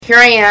here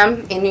I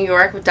am in New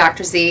York with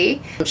Dr.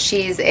 Z.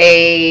 She's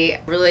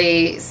a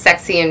really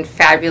sexy and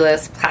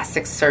fabulous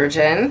plastic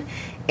surgeon,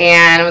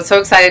 and I'm so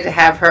excited to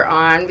have her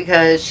on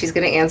because she's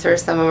going to answer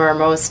some of our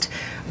most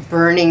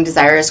burning,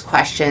 desirous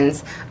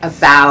questions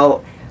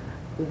about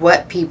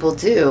what people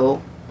do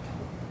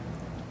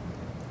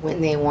when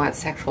they want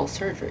sexual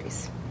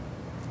surgeries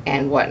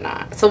and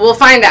whatnot. So we'll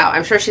find out.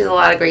 I'm sure she has a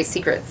lot of great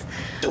secrets.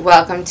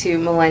 Welcome to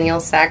Millennial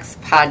Sex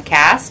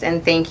Podcast,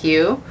 and thank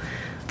you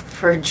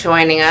for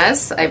joining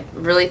us. I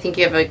really think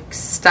you have a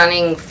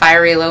stunning,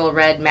 fiery little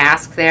red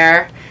mask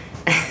there.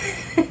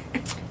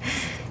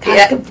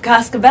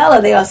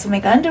 Coscabella, they also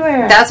make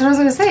underwear. That's what I was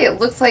going to say. It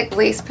looks like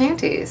lace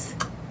panties,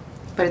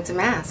 but it's a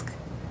mask.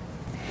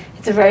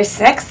 It's a very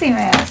sexy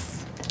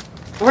mask.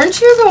 Weren't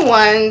you the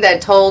one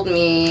that told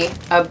me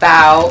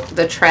about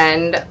the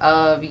trend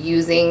of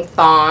using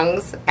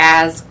thongs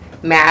as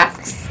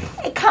masks?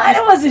 It kind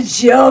of was a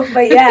joke,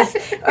 but yes.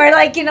 Or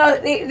like,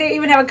 they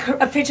even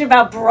have a picture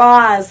about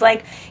bras.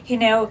 Like,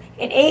 an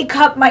A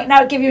cup might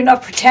not give you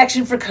enough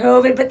protection for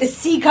COVID, but the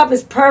C cup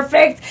is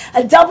perfect.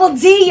 A double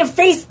D, your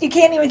face, you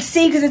can't even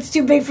see because it's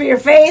too big for your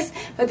face.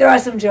 But there are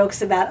some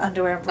jokes about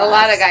underwear and bras. A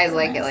lot of guys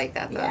like it like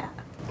that, though. Yeah.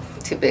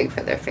 Too big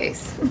for their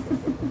face.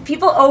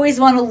 People always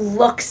want to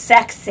look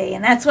sexy,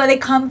 and that's why they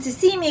come to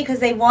see me, because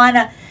they want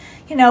to,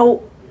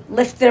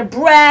 lift their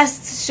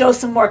breasts, show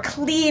some more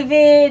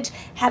cleavage,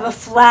 have a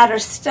flatter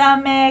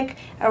stomach,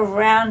 a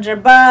rounder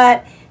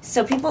butt.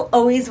 So people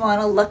always want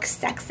to look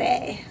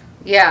sexy.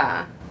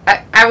 Yeah.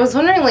 I was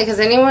wondering, has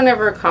anyone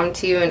ever come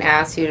to you and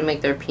asked you to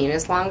make their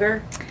penis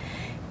longer?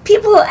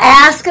 People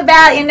ask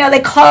about,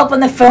 they call up on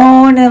the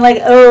phone and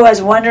I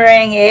was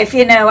wondering if,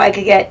 I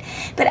could get...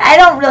 But I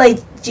don't really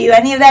do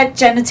any of that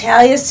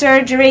genitalia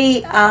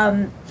surgery.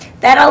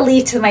 That I'll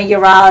leave to my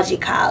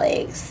urology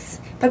colleagues.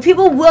 But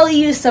people will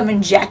use some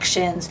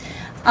injections.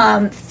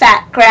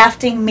 Fat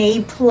grafting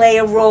may play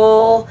a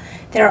role.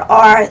 There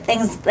are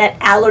things that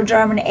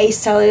alloderm and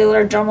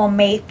acellular dermal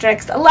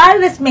matrix. A lot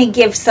of this may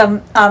give some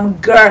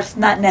girth,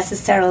 not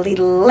necessarily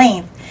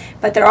length,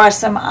 but there are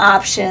some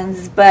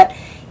options. But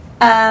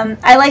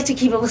I like to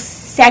keep it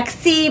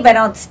sexy, but I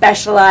don't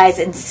specialize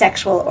in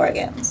sexual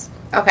organs.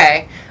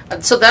 Okay.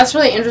 So that's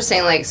really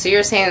interesting. So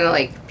you're saying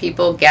that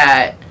people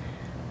get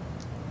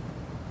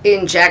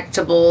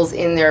injectables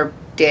in their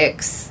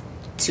dicks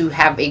to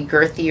have a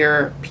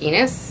girthier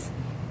penis?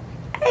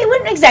 I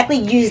wouldn't exactly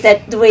use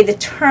that the way the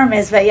term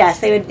is, but yes,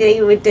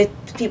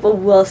 people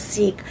will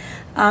seek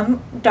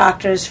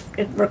doctors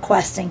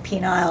requesting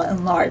penile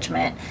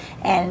enlargement,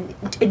 and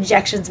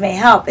injections may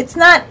help. It's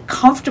not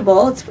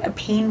comfortable. It's a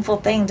painful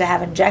thing to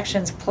have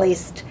injections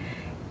placed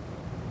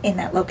in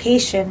that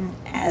location,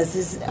 as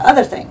is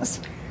other things.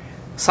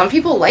 Some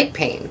people like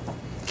pain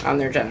on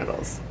their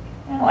genitals.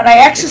 When I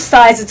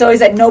exercise, it's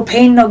always that no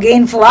pain, no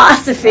gain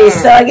philosophy,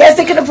 so I guess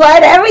it can apply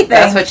to everything.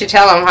 That's what you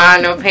tell them,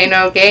 huh? No pain,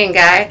 no gain,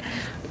 guy.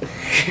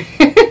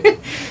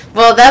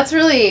 Well, that's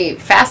really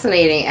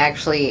fascinating,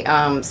 actually.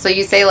 So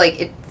you say,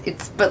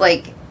 but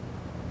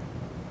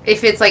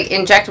if it's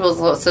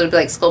injectables, so it'd be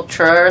like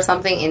Sculptura or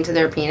something into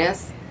their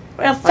penis?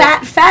 Well,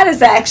 fat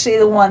is actually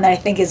the one that I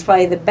think is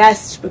probably the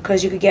best,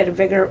 because you could get a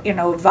bigger,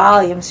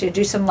 volume. So you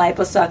do some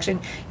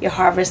liposuction, you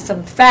harvest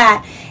some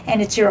fat,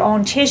 and it's your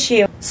own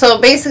tissue.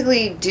 So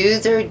basically,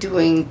 dudes are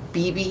doing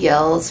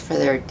BBLs for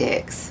their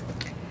dicks.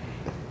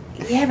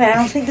 Yeah, but I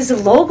don't think there's a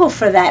logo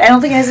for that. I don't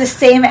think it has the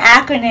same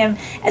acronym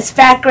as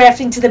fat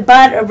grafting to the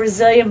butt or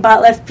Brazilian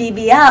butt lift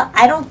BBL.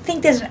 I don't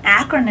think there's an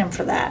acronym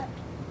for that.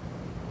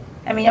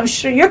 I mean, I'm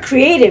sure you're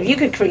creative. You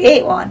could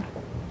create one.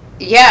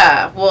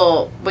 Yeah,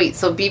 well, wait,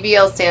 so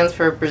BBL stands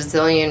for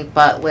Brazilian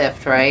butt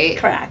lift, right?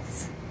 Correct.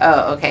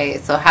 Oh, okay.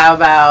 So how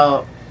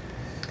about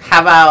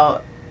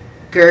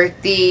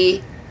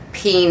girthy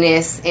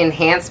penis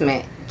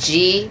enhancement,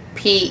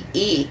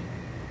 GPE?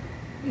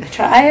 You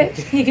try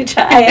it. You can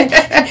try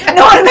it.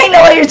 No one may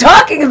know what you're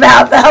talking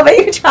about, though, but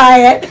you can try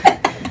it.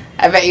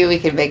 I bet you we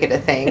could make it a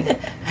thing.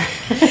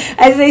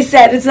 As they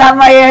said, it's not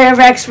my area of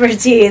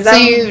expertise. So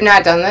you've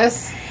not done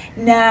this?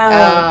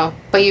 No.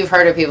 But you've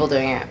heard of people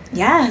doing it?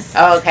 Yes.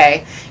 Oh,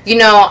 okay. There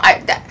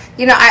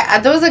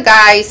was a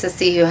guy I used to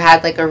see who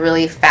had a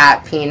really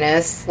fat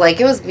penis.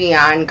 It was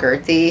beyond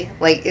girthy.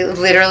 It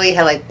literally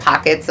had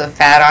pockets of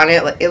fat on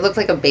it. It looked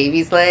like a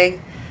baby's leg.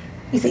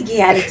 You think he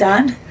had it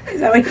done?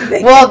 Is that what you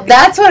think? Well,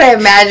 that's what I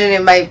imagine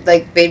it might,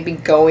 they'd be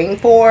going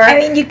for. I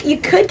mean, you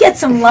could get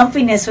some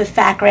lumpiness with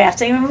fat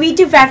grafting. I mean, we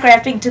do fat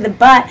grafting to the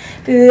butt,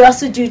 but we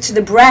also do to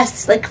the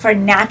breasts, for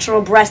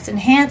natural breast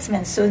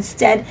enhancement. So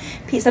instead,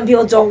 some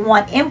people don't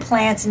want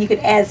implants, and you could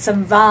add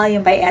some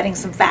volume by adding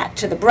some fat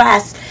to the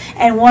breast.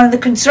 And one of the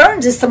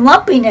concerns is some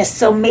lumpiness,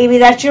 so maybe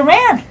that's your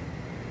man.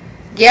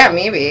 Yeah,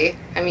 maybe.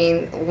 I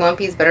mean,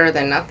 lumpy's better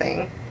than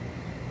nothing.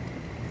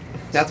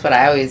 That's what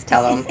I always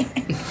tell them.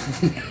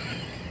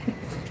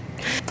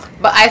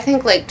 But I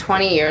think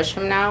 20 years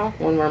from now,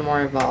 when we're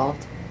more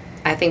evolved,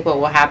 I think what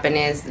will happen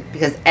is,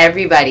 because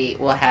everybody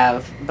will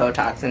have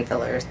Botox and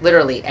fillers,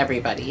 literally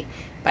everybody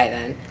by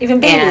then. Even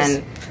babies.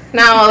 And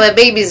now the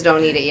babies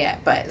don't need it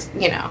yet, but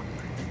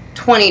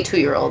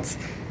 22-year-olds.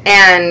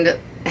 and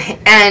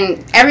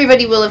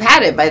everybody will have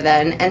had it by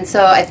then. And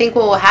so I think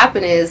what will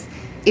happen is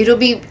it'll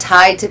be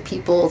tied to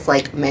people's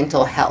like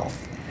mental health.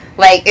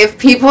 Like, if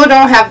people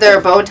don't have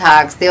their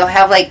Botox, they'll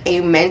have, like,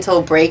 a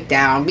mental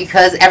breakdown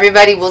because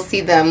everybody will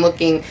see them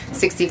looking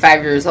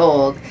 65 years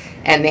old,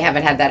 and they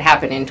haven't had that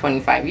happen in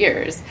 25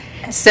 years.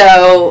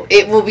 So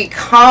it will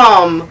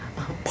become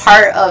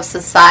part of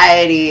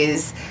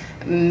society's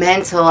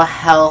mental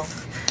health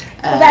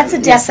well, that's a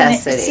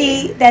necessity.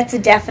 See, that's a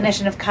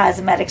definition of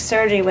cosmetic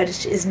surgery,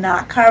 which is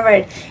not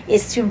covered,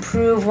 is to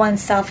improve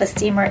one's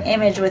self-esteem or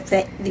image with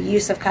the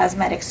use of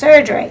cosmetic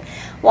surgery.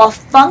 While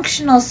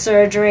functional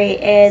surgery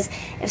is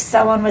if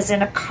someone was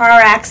in a car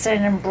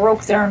accident and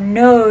broke their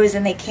nose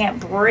and they can't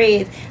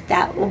breathe,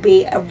 that will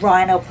be a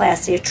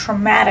rhinoplasty, a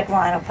traumatic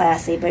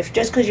rhinoplasty. But if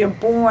just because you're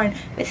born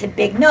with a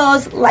big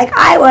nose, like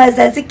I was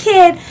as a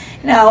kid,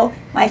 you know,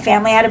 my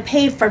family had to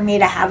pay for me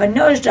to have a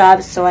nose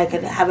job so I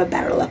could have a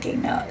better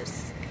looking nose.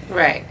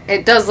 Right.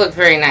 It does look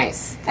very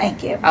nice.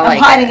 Thank you. I'm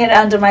hiding it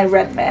under my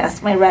red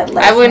mask, my red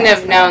lace I wouldn't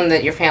mask have known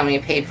that your family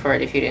paid for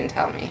it if you didn't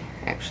tell me,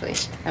 actually.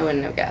 I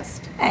wouldn't have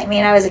guessed. I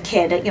mean, I was a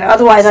kid, you know,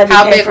 otherwise I'd be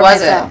How paying big for was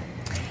myself.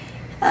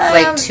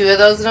 Like 2 of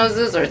those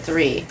noses or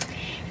 3?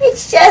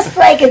 It's just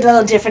like a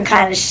little different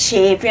kind of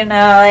shape, you know,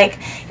 like,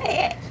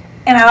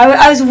 you know,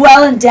 I was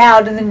well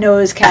endowed in the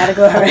nose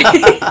category.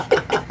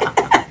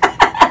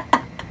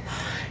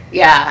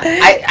 Yeah,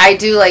 I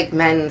do like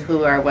men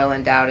who are well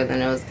endowed in the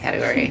nose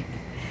category.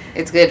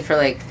 It's good for,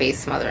 like,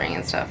 face smothering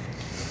and stuff.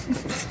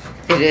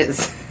 It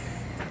is.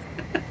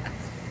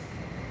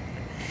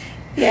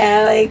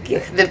 Yeah, like...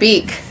 The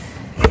beak.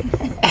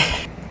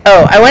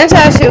 Oh, I wanted to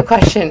ask you a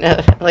question,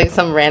 like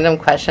some random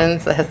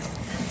questions,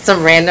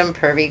 some random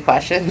pervy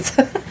questions.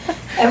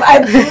 I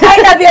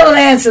might not be able to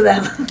answer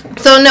them.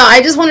 So, no,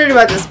 I just wondered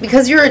about this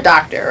because you're a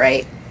doctor,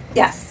 right?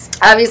 Yes.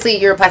 Obviously,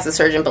 you're a plastic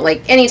surgeon, but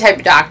like any type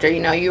of doctor,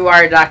 you know, you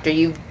are a doctor.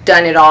 You've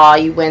done it all.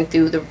 You went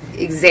through the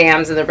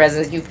exams and the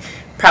residency. You've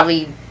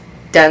probably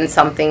done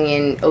something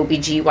in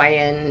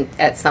OBGYN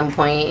at some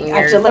point in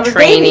I've your delivered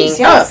training. babies,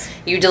 yes. Oh,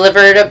 you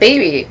delivered a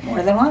baby.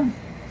 More than one.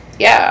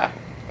 Yeah.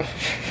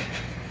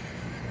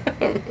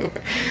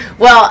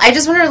 Well, I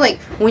just wonder, like,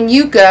 when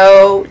you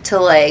go to,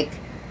 like,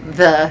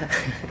 the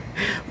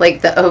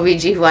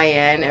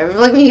OBGYN, or,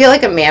 like, when you get,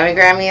 like, a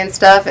mammogram and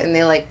stuff, and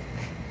they, like,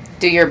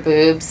 do your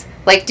boobs,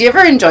 like, do you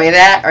ever enjoy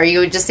that, or you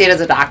would just see it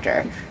as a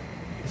doctor?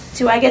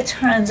 Do I get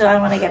turned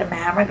on when I get a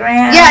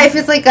mammogram? Yeah, if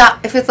it's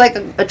like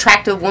an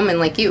attractive woman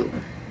like you.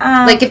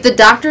 Like, if the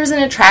doctor's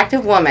an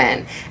attractive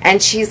woman,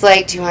 and she's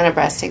like, do you want a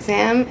breast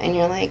exam? And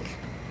you're like,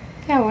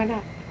 yeah, why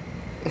not?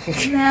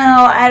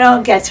 No, I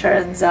don't get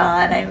turns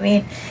on. I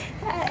mean,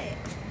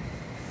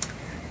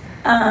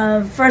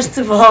 first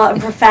of all, I'm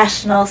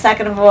professional.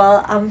 Second of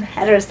all, I'm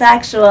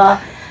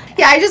heterosexual.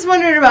 Yeah, I just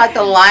wondered about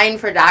the line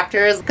for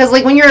doctors. Because,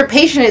 like, when you're a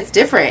patient, it's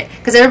different.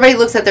 Because everybody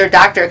looks at their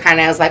doctor kind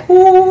of as, like,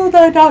 ooh,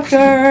 the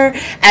doctor.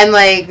 And,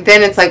 like,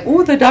 then it's like,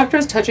 ooh, the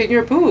doctor's touching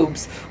your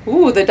boobs.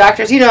 Ooh, the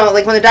doctor's, you know,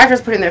 like, when the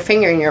doctor's putting their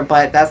finger in your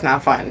butt, that's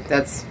not fun.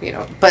 That's, you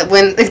know. But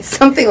when it's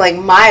something, like,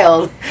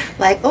 mild,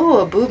 like, oh,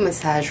 a boob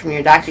massage from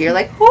your doctor, you're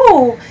like,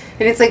 oh.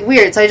 And it's, like,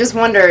 weird. So I just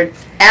wondered,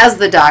 as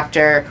the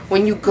doctor,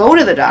 when you go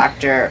to the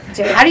doctor,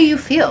 how do you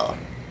feel?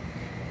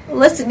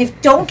 Listen,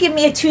 don't give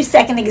me a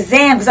 2-second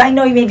exam because I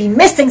know you may be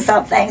missing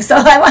something.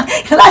 So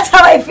that's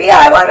how I feel.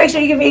 I want to make sure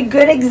you give me a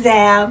good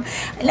exam.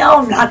 No,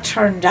 I'm not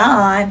turned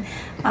on.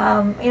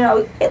 You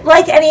know,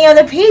 like any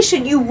other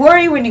patient, you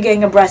worry when you're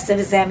getting a breast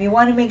exam. You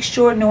want to make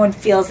sure no one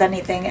feels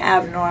anything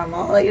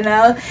abnormal. You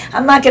know,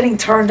 I'm not getting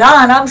turned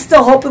on. I'm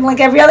still hoping, like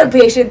every other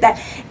patient, that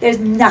there's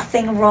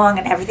nothing wrong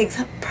and everything's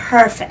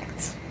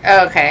perfect.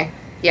 Okay.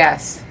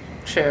 Yes.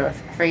 True.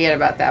 Forget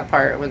about that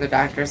part where the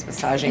doctor's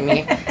massaging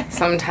me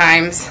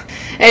sometimes.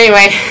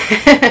 Anyway,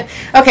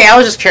 okay, I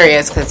was just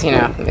curious because, you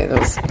know,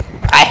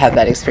 I had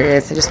that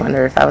experience. I just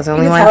wondered if I was the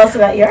only one. Tell us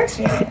about your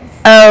experience.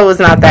 Oh, it was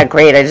not that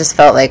great. I just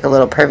felt like a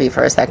little pervy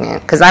for a second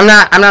because I'm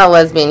not a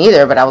lesbian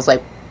either. But I was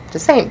like,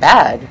 this ain't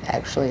bad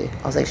actually.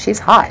 I was like, she's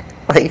hot.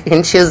 Like,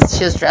 and she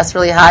was dressed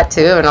really hot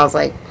too. And I was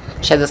like,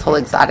 she had this whole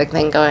exotic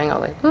thing going. I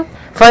was like,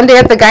 fun day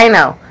at the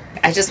gyno.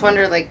 I just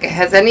wonder, like,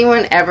 has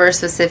anyone ever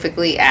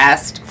specifically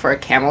asked for a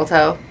camel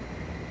toe?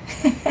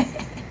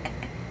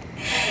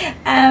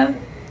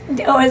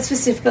 No one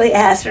specifically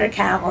asked for a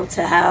camel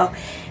toe.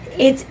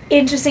 It's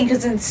interesting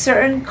because in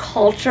certain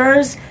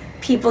cultures,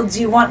 people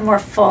do want more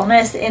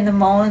fullness in the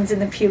molars in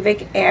the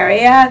pubic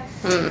area.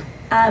 And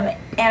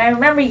I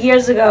remember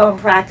years ago in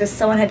practice,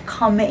 someone had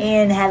come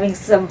in having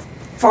some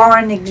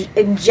foreign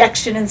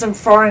injection in some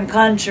foreign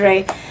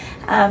country.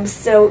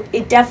 So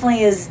it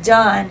definitely is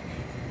done.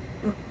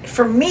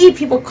 For me,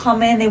 people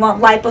come in, they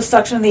want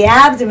liposuction in the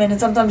abdomen, and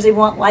sometimes they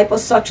want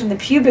liposuction in the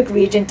pubic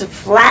region to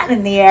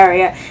flatten the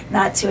area,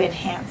 not to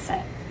enhance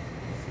it.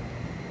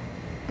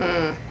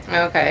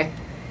 Okay.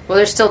 Well,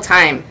 there's still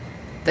time.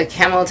 The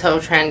camel toe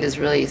trend is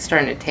really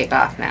starting to take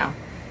off now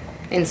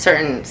in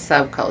certain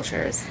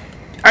subcultures.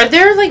 Are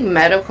there, like,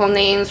 medical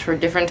names for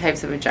different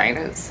types of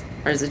vaginas?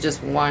 Or is it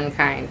just one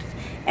kind?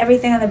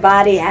 Everything on the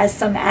body has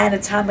some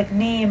anatomic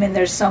name, and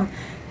there's some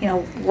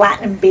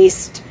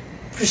Latin-based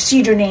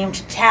procedure name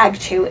to tag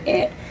to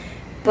it.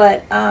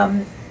 But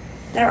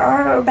there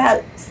are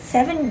about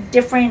 7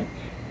 different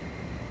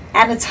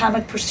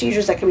anatomic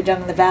procedures that can be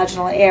done in the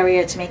vaginal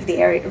area to make the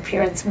area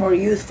appearance more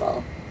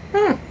youthful.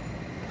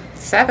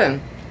 7.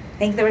 I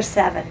think there were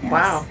 7. Yes.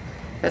 Wow.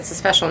 That's a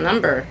special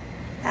number.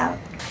 Wow.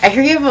 I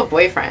hear you have a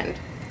boyfriend.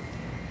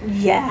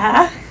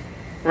 Yeah.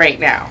 Right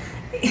now.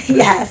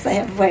 Yes, I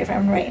have a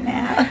boyfriend right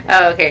now.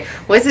 Oh, okay.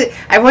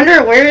 I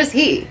wonder, where is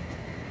he?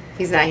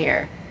 He's not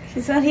here.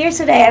 He's not here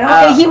today. I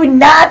don't think he would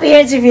not be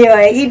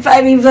interviewing. He'd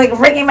probably be like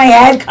wringing my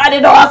head, cut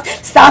it off,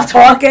 stop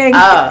talking.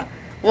 Oh.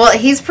 Well,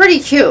 he's pretty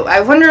cute.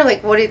 I wonder,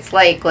 what it's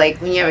like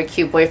when you have a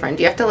cute boyfriend.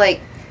 Do you have to,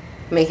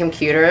 make him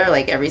cuter,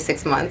 every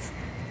 6 months?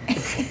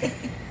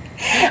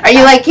 Are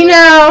you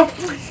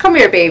come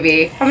here,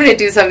 baby. I'm going to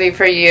do something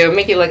for you.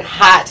 Make you look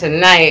hot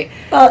tonight.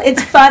 Well,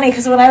 it's funny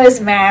because when I was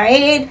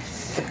married,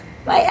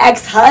 my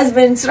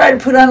ex-husband started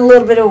to put on a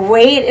little bit of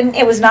weight, and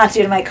it was not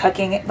due to my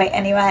cooking by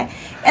anyway.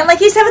 And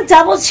he used to have a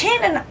double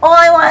chin, and all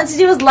I wanted to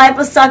do was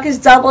liposuck his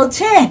double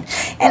chin.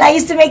 And I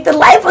used to make the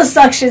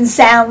liposuction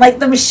sound, like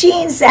the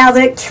machine sound.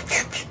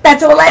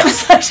 That's what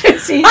liposuction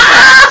is.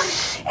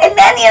 And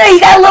then, he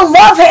got a little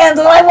love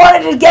handle, and I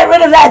wanted to get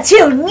rid of that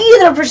too.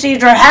 Neither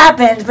procedure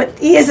happened, but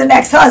he is an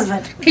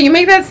ex-husband. Can you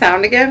make that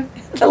sound again?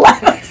 The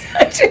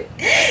liposuction.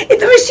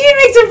 The machine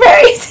makes a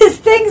very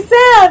distinct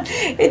sound.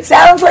 It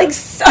sounds like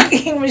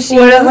sucking machine.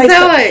 What does it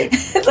sound like?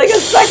 It's like a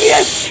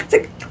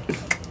sucking.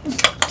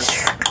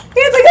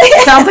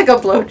 It sounds like a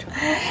blowjob.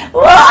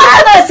 Well,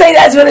 I'm not saying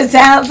that's what it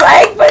sounds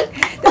like, but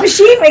the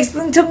machine makes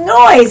some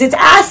noise. It's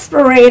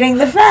aspirating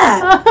the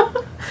fat.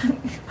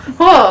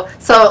 Oh,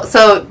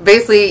 so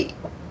basically,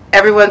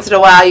 every once in a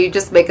while, you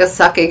just make a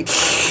sucking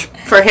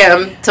for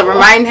him to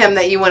remind him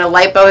that you want to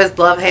lipo his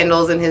love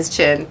handles and his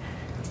chin.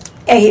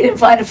 Yeah, he didn't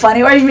find it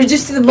funny, or you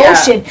just do the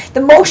motion. Yeah.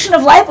 The motion of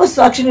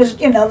liposuction is,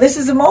 this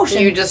is a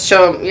motion. You just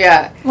show him,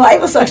 yeah.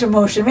 Liposuction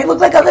motion may look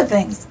like other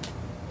things.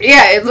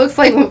 Yeah, it looks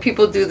like when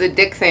people do the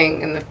dick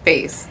thing in the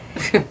face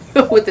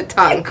with the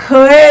tongue. It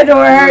could,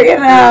 or,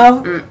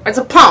 It's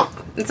a pump.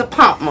 It's a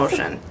pump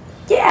motion.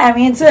 Yeah,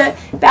 it's a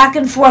back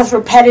and forth,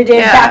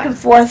 repetitive, back and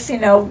forth,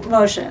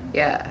 motion.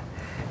 Yeah.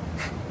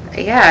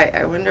 Yeah,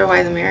 I wonder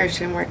why the marriage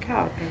didn't work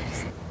out.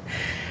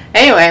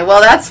 Anyway,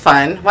 well, that's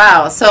fun.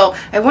 Wow. So,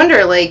 I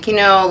wonder,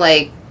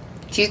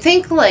 do you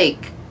think,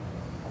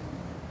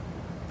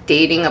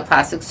 dating a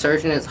plastic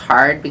surgeon is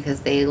hard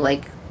because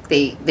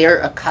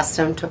they're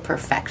accustomed to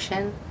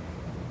perfection,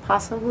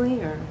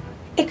 possibly, or?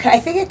 I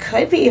think it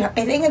could be. I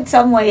think in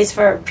some ways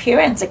for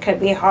appearance it could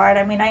be hard.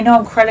 I know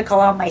I'm critical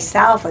on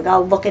myself.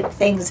 I'll look at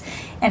things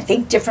and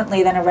think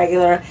differently than a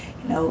regular,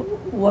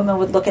 woman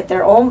would look at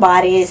their own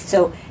bodies.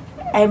 So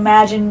I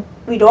imagine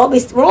we're all a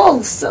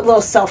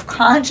little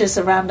self-conscious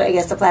around, I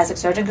guess, the plastic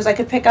surgeon, because I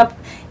could pick up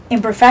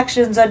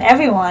imperfections on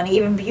everyone.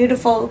 Even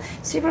beautiful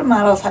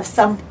supermodels have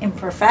some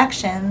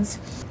imperfections.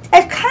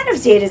 I've kind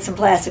of dated some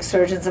plastic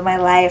surgeons in my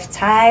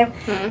lifetime,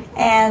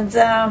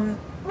 and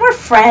we're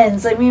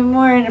friends.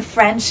 More in a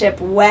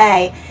friendship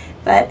way.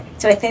 But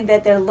so I think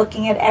that they're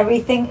looking at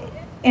everything.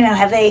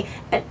 Have they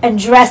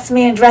undressed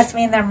me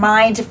in their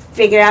mind to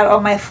figure out all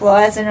my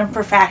flaws and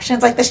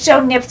imperfections? Like the show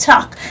Nip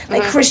Tuck,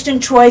 like Christian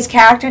Troy's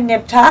character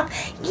Nip Tuck.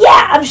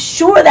 Yeah, I'm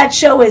sure that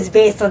show is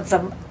based on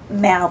some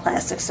male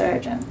plastic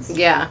surgeons.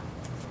 Yeah.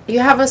 You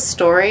have a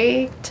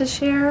story to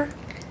share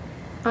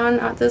on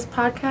this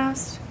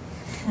podcast?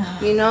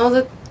 You know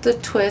the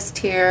twist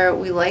here.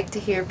 We like to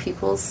hear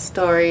people's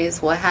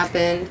stories. What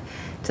happened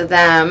to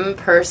them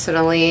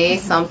personally?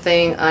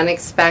 Something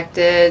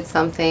unexpected,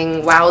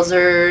 something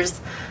wowzers,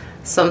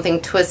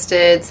 something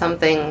twisted,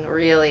 something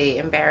really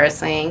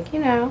embarrassing,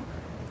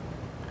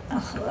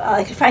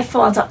 If I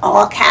fall into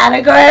all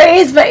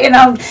categories, but,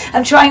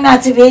 I'm trying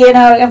not to be,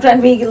 I'm trying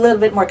to be a little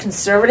bit more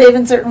conservative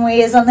in certain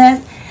ways on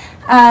this.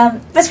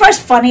 As far as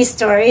funny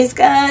stories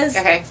goes,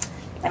 okay.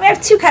 I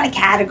have 2 kind of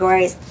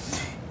categories,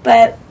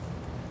 but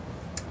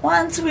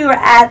once we were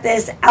at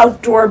this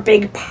outdoor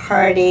big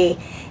party,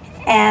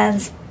 and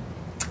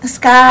this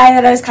guy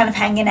that I was kind of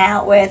hanging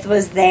out with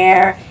was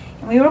there,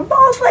 and we were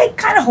both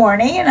kind of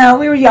horny,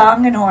 we were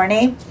young and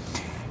horny,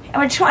 and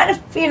we're trying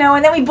to,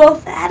 and then we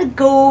both had to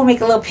go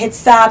make a little pit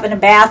stop in a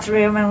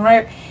bathroom, and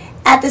we're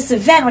at this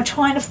event, we're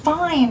trying to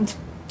find,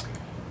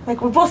 we're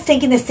both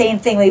thinking the same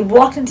thing. We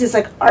walked into this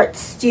art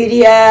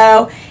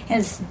studio, and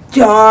it's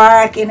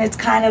dark, and it's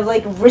kind of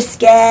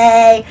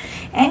risque,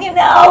 and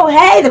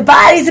hey, the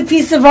body's a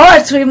piece of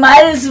art, so we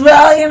might as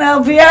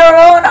well, be our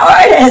own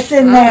artists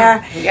in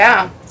there.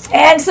 Yeah.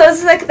 And so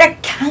it's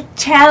that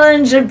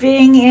challenge of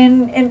being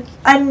in an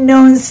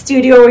unknown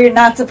studio where you're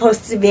not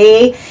supposed to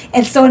be,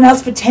 and someone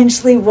else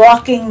potentially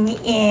walking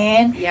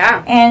in.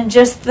 Yeah. And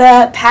just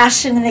the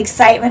passion and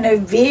excitement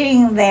of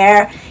being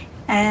there.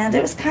 And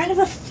it was kind of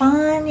a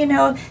fun,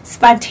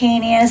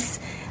 spontaneous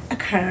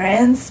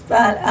occurrence.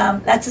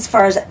 But that's as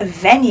far as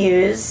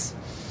venues.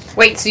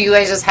 Wait, so you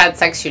guys just had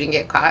sex, you didn't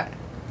get caught?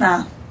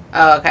 No.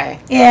 Oh, okay.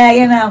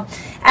 Yeah,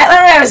 when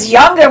I was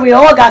younger, we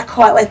all got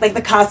caught, like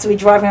the cops would be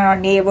driving in our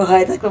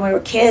neighborhood, like when we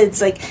were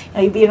kids, like,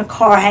 you'd be in a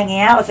car hanging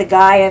out with a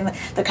guy, and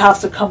the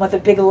cops would come with a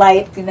big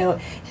light, hello.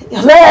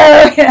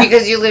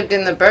 Because you lived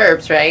in the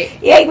burbs, right?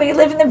 Yeah, when you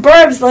live in the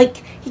burbs,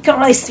 like, you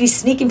couldn't really be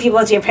sneaking people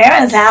into your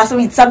parents' house. I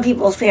mean, some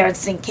people's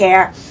parents didn't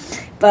care.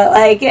 But,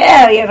 like,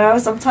 yeah,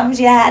 sometimes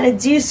you had to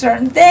do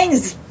certain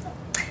things.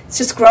 It's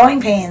just growing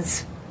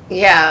pains.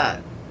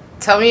 Yeah.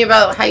 Tell me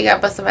about how you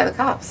got busted by the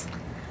cops.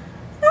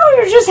 No,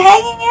 we were just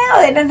hanging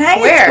out in high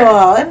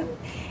school.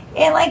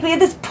 And, like, we had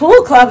this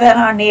pool club in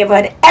our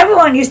neighborhood.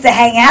 Everyone used to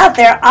hang out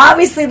there.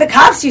 Obviously, the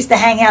cops used to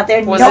hang out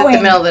there. Was it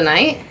the middle of the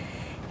night?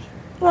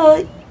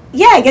 Well,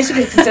 yeah, I guess you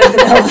could consider it the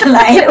middle of the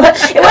night.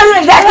 It wasn't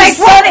exactly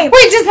sunny.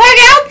 We just hang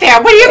out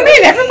there. What do you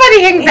mean?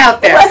 Everybody hangs out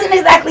there. It wasn't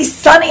exactly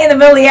sunny in the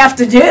middle of the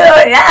afternoon.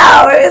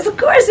 No, of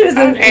course it was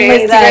late night.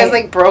 So you guys,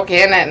 like, broke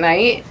in at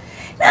night?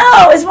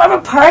 No, it was more of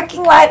a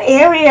parking lot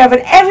area, but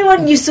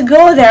everyone used to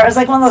go there. It was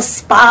like one of those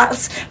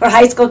spots where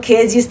high school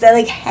kids used to,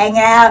 like, hang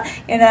out,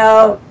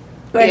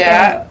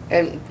 Yeah,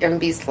 and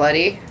be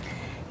slutty.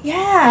 Yeah,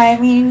 I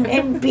mean,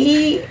 and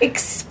be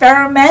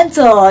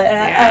experimental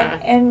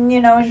and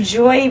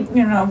enjoy,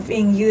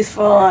 being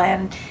youthful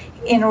and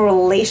in a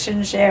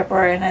relationship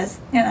or in a,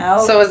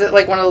 So is it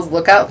like one of those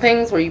lookout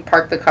things where you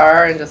park the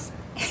car and just...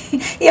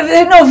 Yeah, but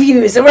there are no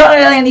views. There weren't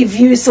really any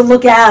views to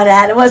look out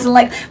at. It wasn't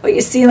like what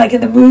you see like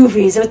in the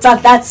movies. It's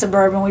not that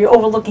suburban where you're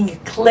overlooking a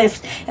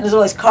cliff and there's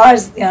all these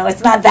cars.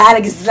 It's not that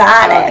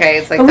exotic. Okay,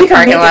 it's like the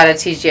parking lot of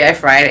TGI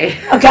Friday.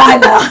 Oh,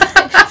 God, no.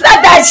 It's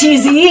not that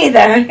cheesy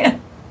either.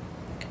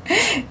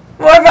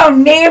 More of our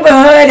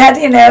neighborhood had,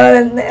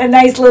 a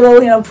nice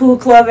little, pool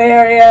club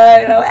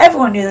area.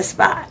 Everyone knew the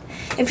spot.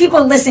 If people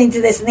are listening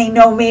to this and they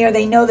know me or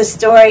they know the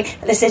story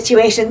or the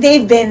situation,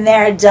 they've been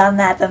there, done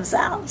that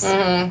themselves.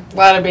 Mm-hmm. A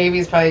lot of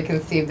babies probably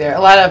conceived there. A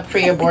lot of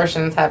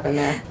pre-abortions happen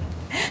there.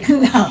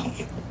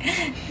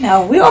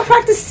 No, we all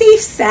practice safe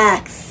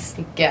sex.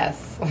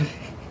 Yes.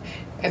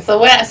 And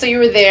so you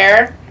were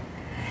there,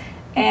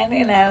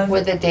 and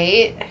with a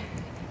date.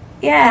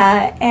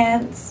 Yeah,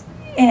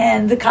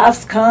 and the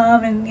cops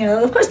come, and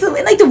of course,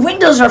 the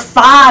windows are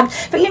fogged,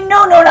 but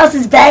no one else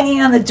is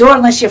banging on the door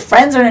unless your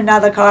friends are in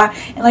another car,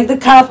 and the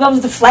cop comes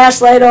with the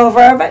flashlight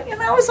over, but it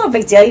was no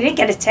big deal. You didn't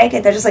get a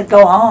ticket; they're just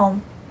go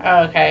home.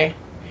 Oh, okay.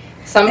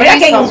 They're not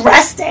getting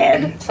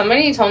arrested.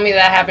 Somebody told me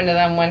that happened to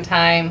them one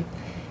time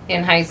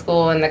in high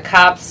school, and the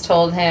cops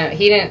told him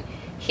he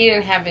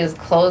didn't have his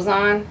clothes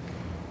on,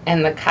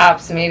 and the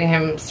cops made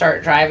him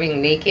start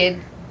driving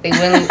naked. They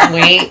wouldn't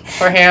wait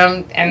for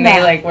him, and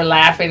they were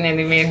laughing, and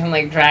they made him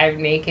drive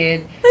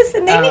naked.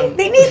 Listen,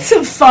 they need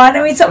some fun.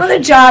 I mean, some of their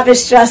job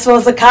is stressful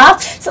as a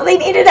cop, so they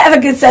needed to have a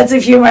good sense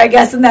of humor, I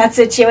guess, in that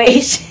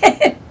situation.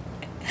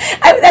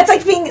 That's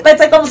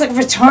like almost like a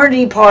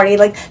fraternity party,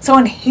 like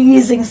someone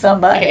hazing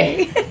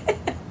somebody. Okay.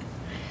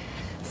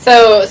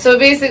 So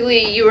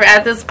basically, you were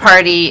at this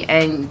party,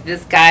 and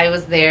this guy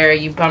was there.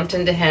 You bumped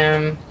into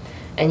him,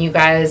 and you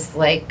guys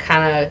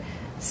kind of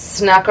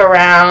snuck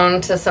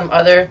around to some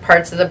other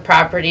parts of the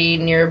property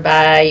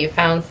nearby. You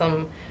found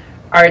some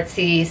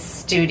artsy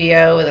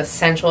studio with a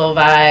sensual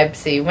vibe.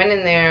 So you went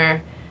in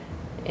there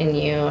and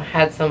you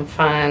had some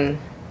fun.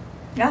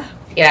 Yeah.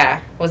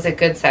 Yeah. Was it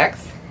good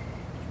sex?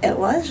 It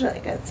was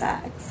really good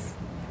sex.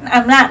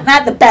 I'm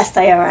not the best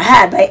I ever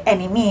had by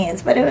any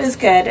means, but it was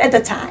good at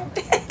the time.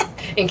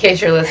 In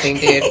case you're listening,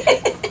 dude.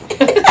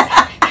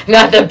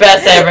 Not the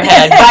best I ever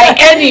had by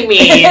any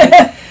means,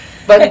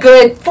 but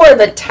good for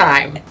the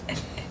time.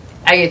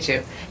 I get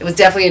you. It was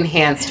definitely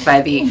enhanced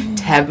by the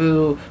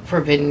taboo,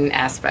 forbidden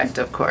aspect,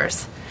 of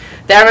course.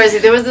 There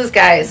was this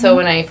guy. So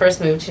when I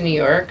first moved to New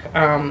York,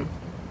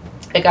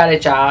 I got a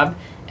job,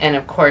 and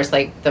of course,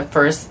 the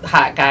first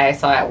hot guy I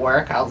saw at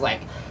work, I was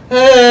like,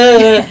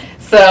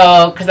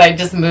 so because I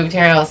just moved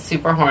here, and I was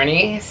super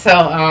horny. So,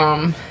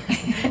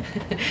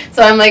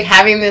 so I'm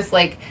having this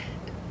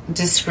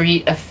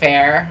discreet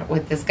affair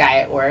with this guy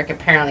at work.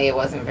 Apparently, it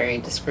wasn't very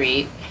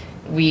discreet.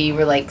 We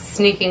were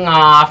sneaking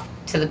off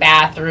to the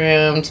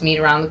bathroom to meet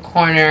around the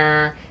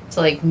corner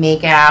to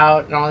make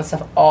out and all this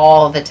stuff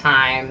all the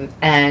time,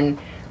 and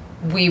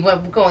we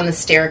would go on the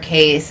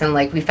staircase, and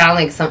we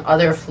found some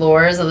other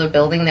floors of the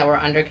building that were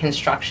under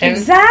construction.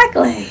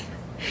 Exactly.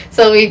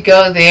 So we'd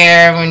go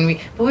there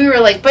but we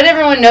were but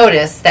everyone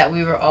noticed that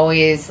we were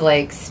always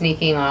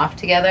sneaking off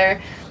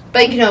together.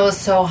 But it was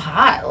so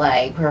hot,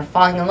 we were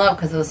falling in love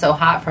because it was so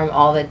hot from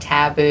all the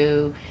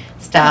taboo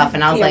stuff,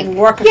 and I was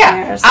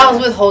I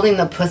was withholding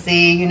the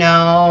pussy,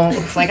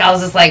 I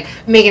was just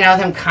making out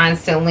with him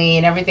constantly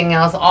and everything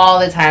else all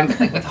the time,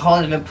 but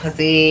withholding the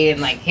pussy,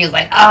 and he was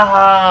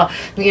oh,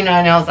 and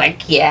I was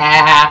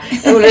yeah,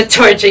 I'm gonna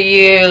torture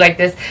you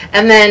this,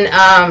 and then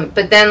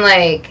but then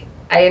I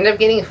ended up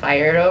getting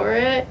fired over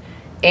it,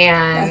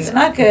 and that's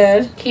not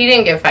good. He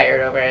didn't get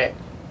fired over it.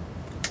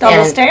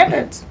 Double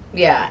standards.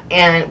 Yeah,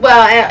 and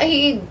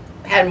he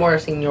had more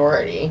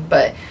seniority,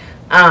 but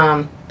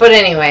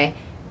anyway.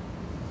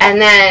 And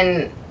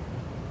then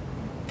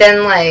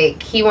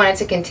he wanted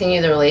to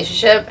continue the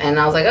relationship, and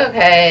I was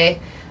okay.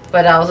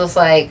 But I was just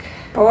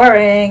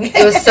Boring.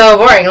 It was so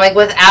boring. Like,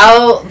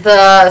 without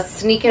the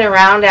sneaking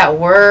around at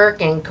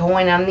work and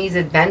going on these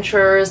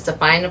adventures to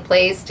find a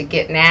place to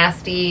get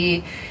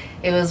nasty,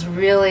 it was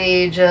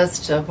really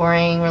just a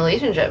boring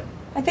relationship.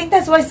 I think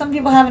that's why some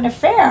people have an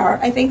affair.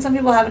 I think some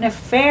people have an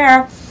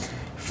affair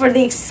for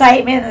the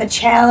excitement and the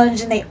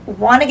challenge, and they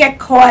want to get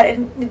caught,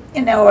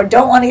 and or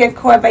don't want to get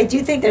caught. But I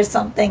do think there's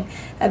something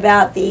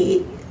about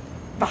the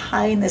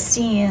behind the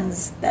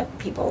scenes that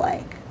people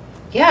like.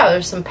 Yeah,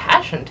 there's some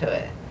passion to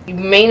it. You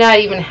may not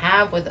even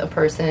have with a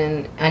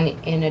person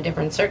in a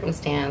different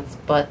circumstance,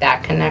 but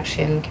that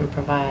connection can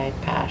provide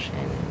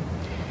passion.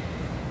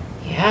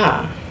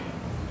 Yeah.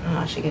 Oh,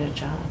 I should get a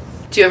job.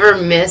 Do you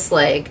ever miss,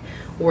 like,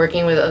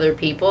 working with other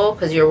people?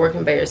 Because you're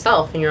working by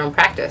yourself in your own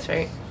practice,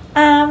 right?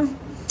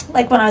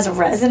 Like when I was a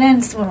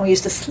resident, when we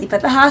used to sleep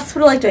at the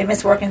hospital, like, do I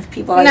miss working with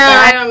people like no,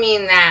 that? I don't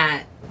mean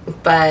that.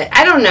 But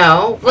I don't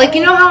know. Like,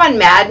 you know how on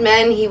Mad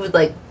Men he would,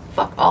 like,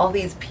 fuck all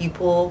these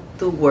people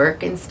through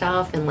work and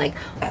stuff, and, like,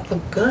 that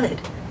looked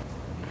good.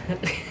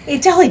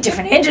 It's a totally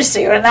different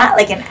industry. We're not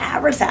like an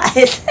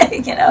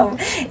advertising,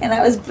 and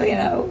I was, but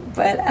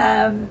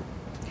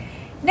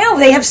no,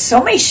 they have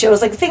so many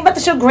shows. Like, think about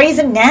the show Grey's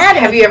Anatomy.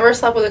 Have you ever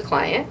slept with a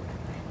client?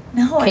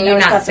 No, Can you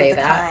not say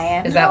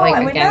that? Is that, like, I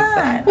would against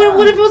not.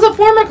 What if it was a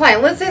former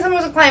client? Let's say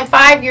someone was a client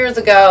 5 years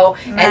ago,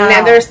 and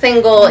now they're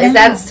single. Is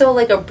that still,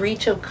 like, a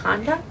breach of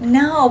conduct?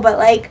 No, but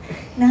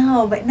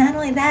not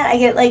only that, I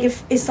get, like,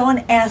 if someone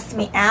asks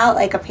me out,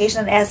 like a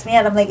patient asks me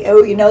out, I'm like,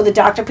 oh, the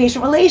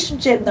doctor-patient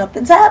relationship,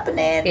 nothing's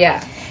happening.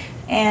 Yeah.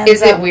 And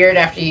is it weird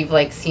after you've,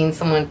 like, seen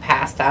someone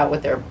passed out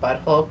with their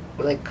butthole,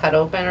 like, cut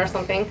open or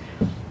something?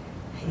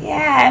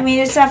 Yeah, I mean,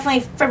 it's definitely,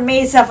 for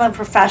me, it's definitely a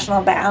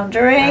professional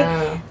boundary.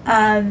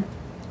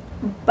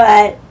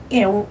 But,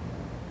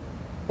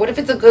 what if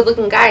it's a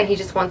good-looking guy and he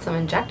just wants some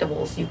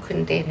injectables? You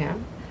couldn't date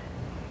him?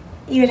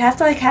 You would have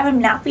to, like, have him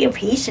not be a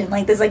patient.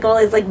 Like, there's, like, all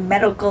these, like,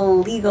 medical,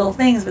 legal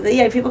things. But,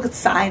 yeah, people could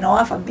sign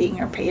off on being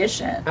your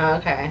patient.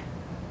 Okay.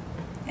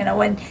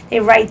 When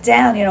they write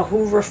down,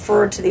 who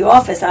referred to the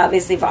office.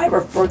 Obviously, if I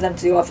referred them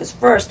to the office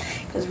first,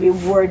 because we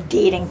were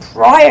dating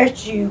prior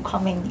to you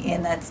coming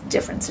in, that's a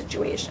different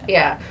situation.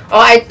 Yeah.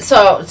 Oh,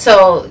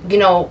 so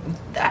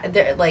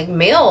they're, like,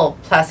 male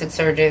plastic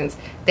surgeons,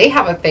 they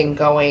have a thing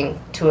going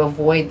to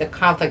avoid the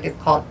conflict.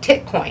 It's called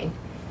Titcoin.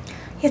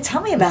 Yeah,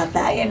 tell me about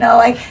that.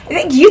 I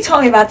think you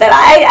told me about that.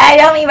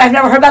 I've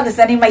never heard about this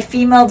in any of my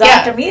female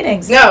doctor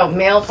meetings. No,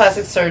 male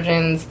plastic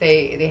surgeons,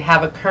 they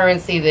have a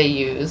currency they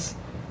use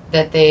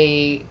that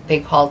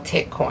they call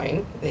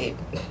Titcoin. They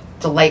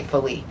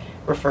delightfully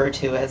refer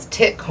to as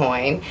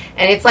Titcoin.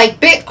 And it's like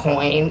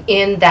Bitcoin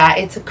in that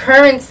it's a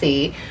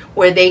currency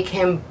where they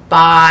can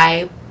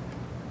buy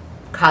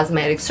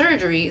cosmetic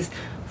surgeries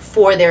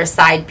for their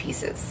side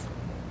pieces.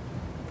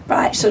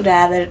 Right, so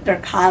that their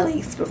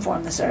colleagues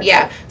perform the surgery.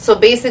 Yeah, so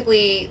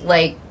basically,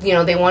 like,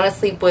 they want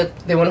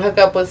to hook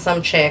up with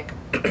some chick.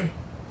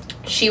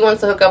 She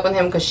wants to hook up with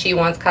him because she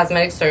wants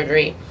cosmetic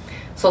surgery.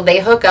 So they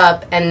hook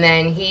up, and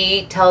then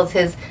he tells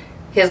his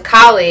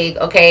colleague,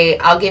 okay,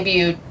 I'll give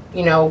you,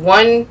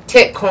 one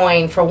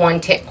Titcoin for one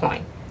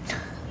Titcoin.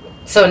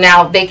 So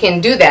now they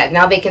can do that.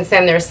 Now they can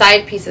send their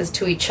side pieces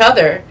to each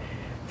other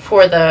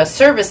for the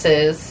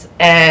services,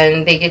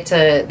 and they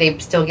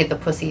still get the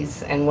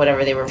pussies and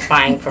whatever they were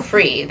buying for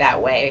free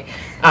that way,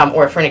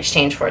 or for an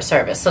exchange for a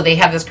service. So they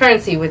have this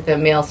currency with the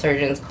male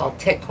surgeons called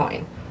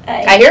Titcoin.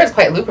 I hear it's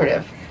quite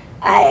lucrative.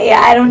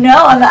 I don't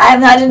know.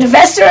 I'm not an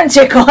investor in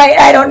Titcoin.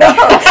 I don't know.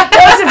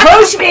 Don't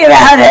approach me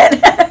about it.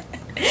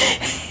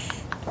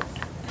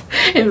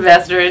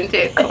 Investor in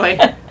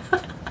Titcoin.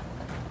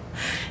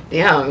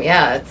 Damn,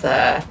 yeah, it's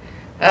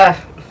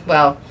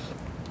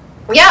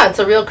it's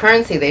a real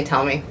currency, they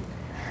tell me.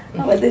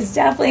 Well, there's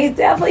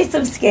definitely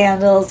some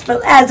scandals,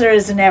 but as there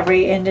is in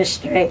every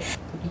industry.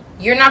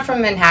 You're not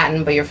from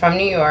Manhattan, but you're from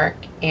New York,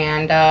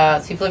 and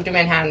so you've lived in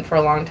Manhattan for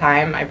a long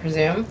time, I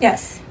presume.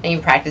 Yes. And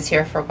you practiced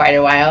here for quite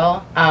a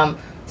while.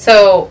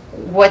 So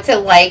what's it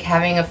like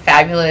having a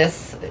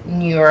fabulous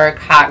New York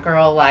hot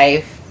girl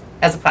life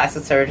as a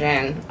plastic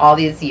surgeon all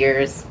these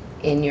years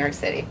in New York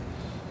City?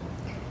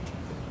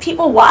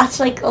 People watch,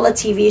 like, all the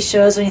TV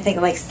shows when you think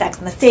of, like, Sex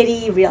and the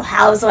City, Real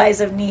Housewives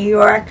of New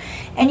York,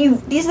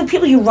 and these are the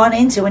people you run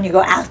into when you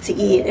go out to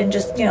eat and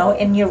just,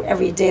 in your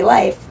everyday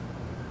life.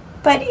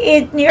 But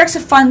New York's a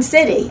fun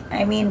city.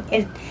 I mean,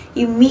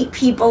 you meet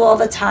people all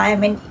the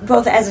time, and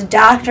both as a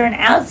doctor and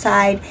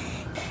outside.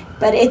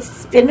 But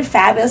it's been a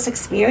fabulous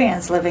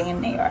experience living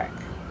in New York.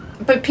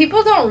 But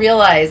people don't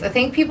realize. I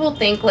think people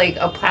think, like,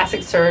 a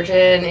plastic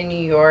surgeon in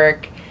New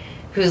York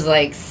who's,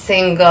 like,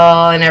 single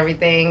and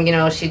everything,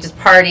 she just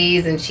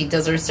parties and she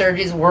does her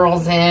surgeries,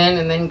 whirls in,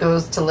 and then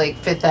goes to, like,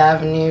 Fifth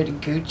Avenue to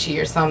Gucci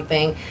or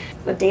something.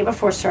 The day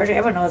before surgery,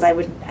 everyone knows I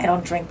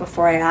don't drink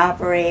before I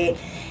operate.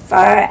 As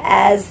far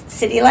as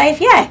city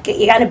life, yeah,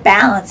 you got to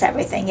balance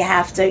everything. You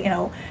have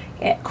to,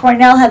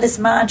 Cornell had this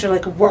mantra,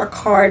 like, work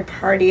hard,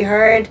 party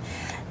hard.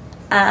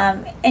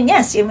 And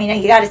yes, you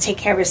got to take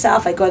care of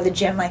yourself. I go to the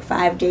gym like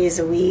 5 days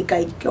a week.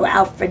 I go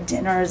out for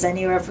dinners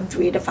anywhere from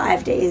 3 to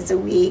 5 days a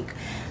week.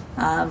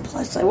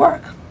 Plus I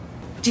work.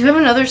 Do you have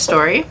another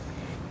story?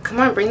 Come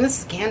on, bring the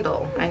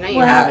scandal. I know you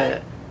have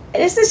it.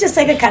 This is just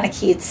like a kind of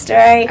cute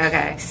story.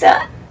 Okay. So,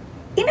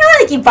 you know,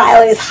 like you buy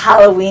all these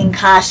Halloween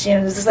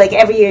costumes. It's like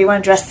every year you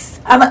want to dress.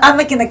 I'm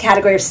like in the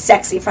category of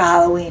sexy for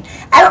Halloween.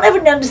 I don't ever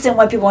understand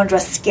why people want to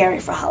dress scary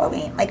for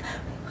Halloween. Like,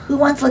 who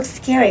wants to look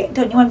scary?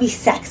 Don't you want to be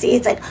sexy?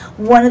 It's like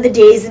one of the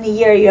days in the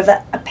year you have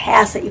a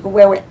pass that you can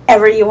wear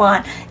whatever you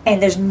want,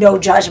 and there's no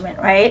judgment,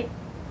 right?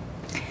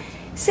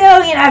 So,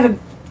 you know, I have a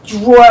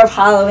drawer of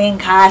Halloween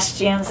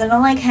costumes, and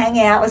I'm like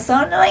hanging out with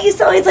someone, and I used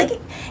to always like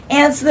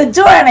answer the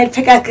door, and I'd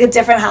pick out a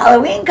different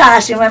Halloween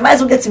costume. I might as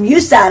well get some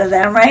use out of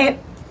them, right?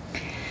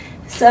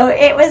 So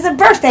it was a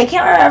birthday. I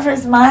can't remember if it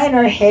was mine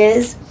or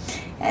his,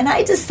 and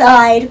I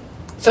decide.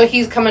 So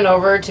he's coming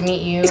over to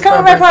meet you. He's coming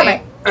to my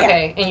apartment.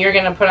 Okay, yeah. And you're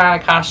gonna put on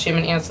a costume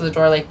and answer the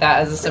door like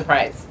that as a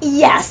surprise.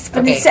 Yes,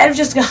 but instead of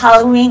just a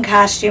Halloween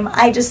costume,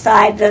 I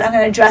decide that I'm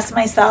going to dress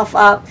myself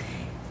up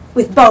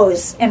with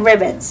bows and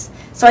ribbons.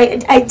 So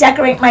I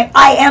decorate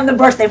I am the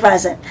birthday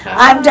present. Oh.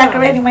 I'm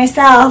decorating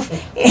myself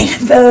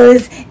in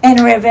bows and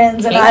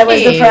ribbons, and I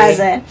was the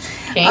present.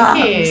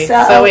 Kinky.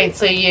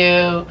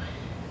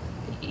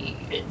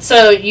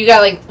 So you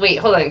got like, wait,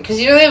 hold on, because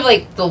you know they have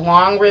like the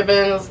long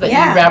ribbons that you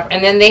wrap,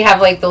 and then they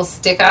have like those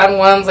stick-on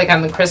ones, like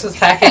on the Christmas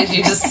package.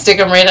 You just stick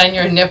them right on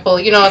your nipple.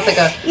 You know, it's like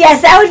a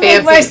that would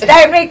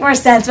make more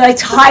sense. But I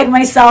tied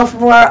myself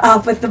more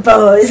up with the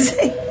bows.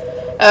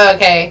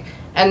 Okay.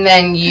 And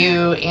then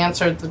you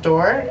answered the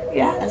door?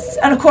 Yes.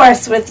 And, of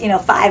course, with,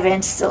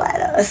 5-inch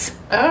stilettos.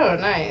 Oh,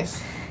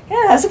 nice.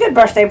 Yeah, that was a good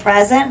birthday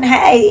present.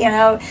 Hey,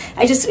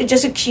 I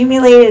just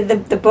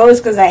accumulated the bows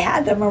because I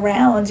had them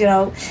around,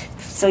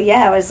 So,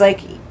 yeah, it was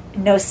like,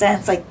 no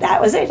sense. Like,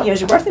 that was it.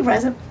 Here's your birthday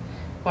present.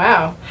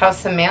 Wow. How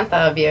Samantha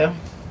of you.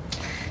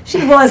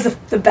 She was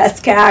the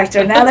best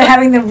character. Now they're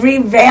having the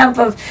revamp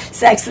of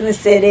Sex and the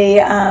City.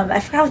 I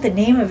forgot what the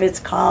name of it's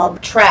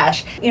called.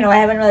 Trash. I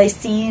haven't really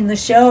seen the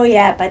show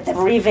yet, but they're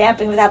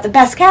revamping without the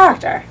best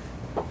character.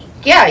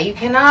 Yeah, you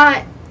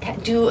cannot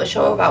do a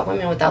show about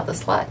women without the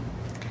slut.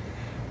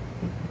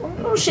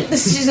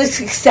 She's a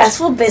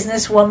successful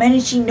businesswoman,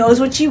 and she knows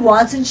what she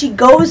wants, and she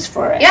goes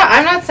for it. Yeah,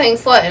 I'm not saying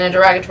slut in a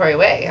derogatory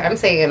way. I'm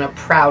saying in a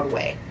proud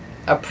way.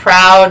 A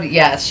proud,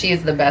 yes,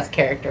 she's the best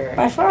character.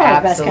 By far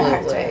the best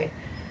character.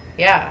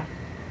 Yeah.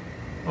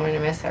 I'm going to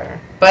miss her.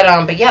 But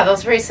yeah, that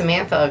was very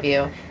Samantha of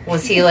you.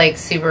 Was he, like,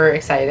 super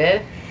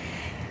excited?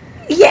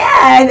 Yeah,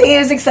 I think he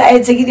was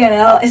excited to,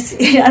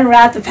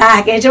 unwrap the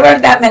package. There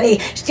weren't that many,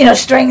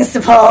 strings to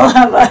pull.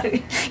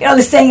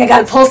 The saying, I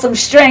got to pull some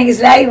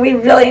strings. Now we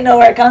really know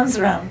where it comes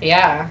from.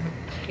 Yeah.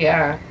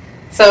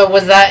 So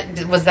was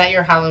that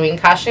your Halloween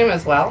costume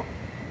as well?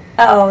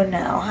 Oh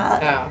no!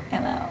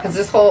 Because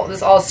this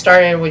all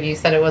started when you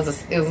said it was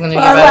going to be.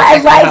 Well,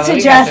 I like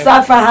to dress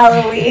up for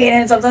Halloween,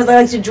 and sometimes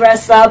I like to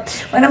dress up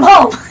when I'm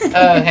home.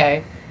 Oh,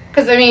 okay.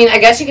 Because I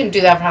guess you can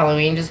do that for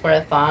Halloween. Just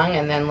wear a thong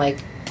and then like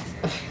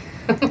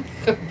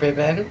a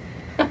ribbon.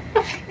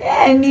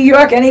 Yeah, in New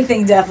York,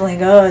 anything definitely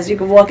goes. You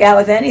can walk out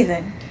with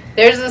anything.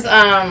 There's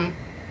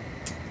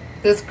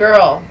this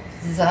girl,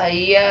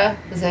 Zahia.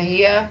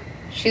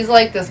 She's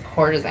like this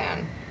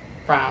courtesan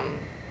from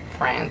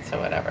France or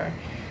whatever.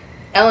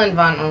 Ellen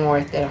von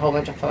Unwerth did a whole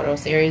bunch of photo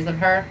series of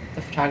her,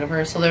 the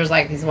photographer. So there's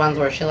like these ones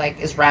where she like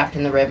is wrapped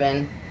in the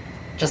ribbon,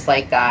 just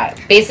like that,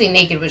 basically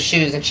naked with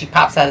shoes, and she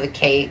pops out of the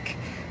cake.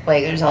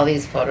 Like there's all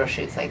these photo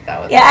shoots like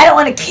that. With I don't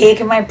want a cake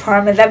in my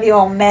apartment. That'd be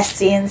all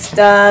messy and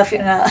stuff,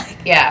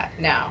 Yeah,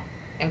 no,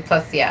 and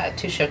plus,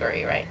 too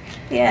sugary, right?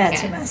 Yeah,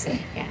 too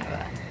messy. Can't have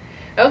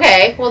that.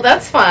 Okay, well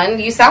that's fun.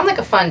 You sound like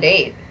a fun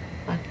date.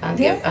 I'll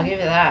give you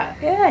that.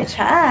 Yeah, I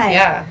tried.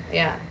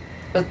 Yeah.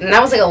 And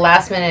that was like a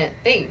last minute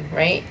thing,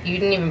 right? You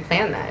didn't even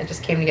plan that. It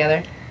just came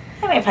together.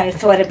 I mean, I probably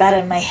thought about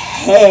it in my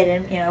head,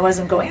 and, I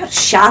wasn't going out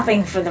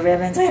shopping for the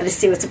ribbons. I had to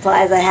see what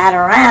supplies I had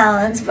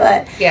around,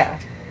 but... Yeah.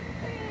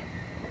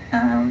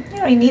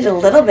 You need a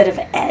little bit of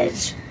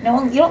edge.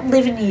 You don't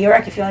live in New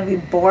York if you want to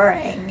be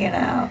boring,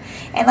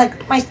 And,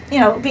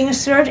 like, being a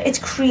surgeon, it's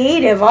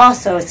creative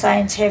also. It's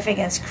scientific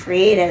and it's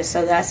creative,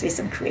 so there has to be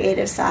some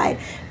creative side,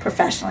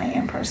 professionally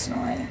and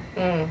personally.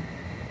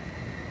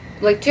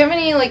 Like, do you have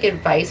any, like,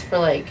 advice for,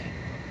 like,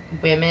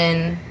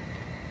 women,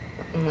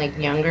 like,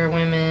 younger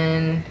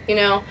women,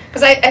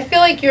 Because I feel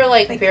like you're,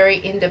 like very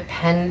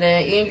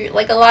independent. You're,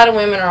 like, a lot of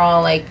women are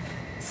all, like,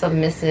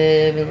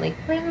 submissive and, like,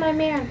 where's my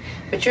man?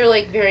 But you're,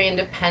 like, very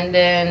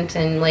independent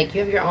and, like,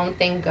 you have your own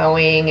thing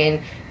going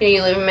and,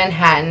 you live in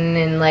Manhattan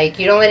and, like,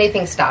 you don't let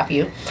anything stop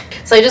you.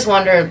 So I just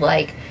wondered,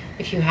 like,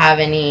 if you have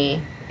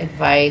any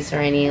advice or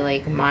any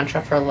like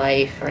mantra for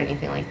life or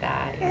anything like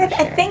that.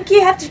 I think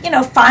you have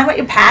to find what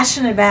you're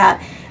passionate about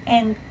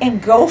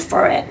and go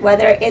for it,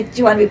 whether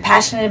you want to be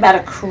passionate about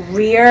a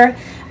career,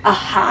 a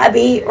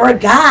hobby, or a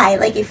guy.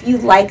 Like if you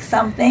like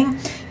something,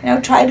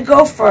 try to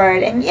go for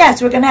it. And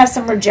yes, we're going to have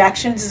some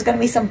rejections, there's going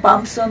to be some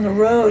bumps on the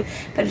road,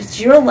 but it's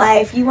your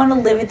life. You want to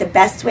live it the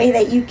best way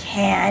that you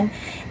can.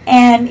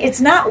 And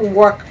it's not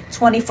work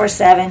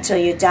 24/7 till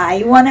you die.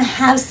 You want to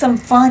have some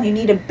fun. You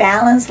need a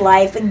balanced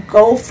life and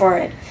go for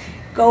it.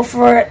 Go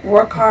for it,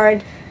 work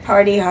hard,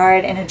 party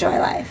hard, and enjoy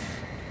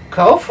life.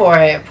 Go for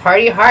it.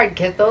 Party hard.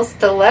 Get those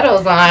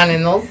stilettos on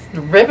and those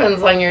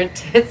ribbons on your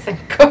tits and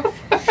go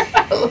for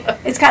it.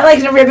 It's kind of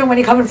like a ribbon when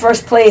you come in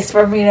first place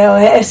from,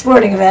 a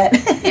sporting event.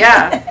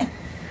 Yeah.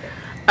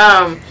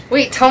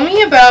 Wait, tell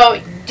me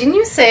about, didn't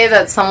you say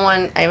that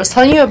I was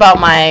telling you about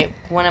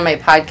one of my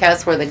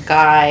podcasts where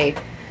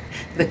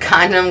the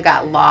condom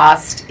got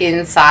lost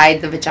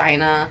inside the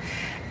vagina,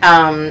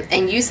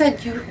 and you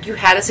said you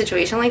had a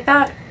situation like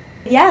that?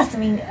 Yes,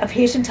 a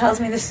patient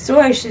tells me the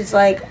story. She's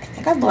like, I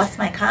think I lost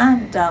my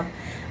condom.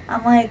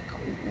 I'm like,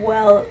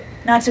 well,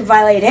 not to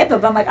violate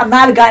HIPAA, but I'm like, I'm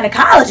not a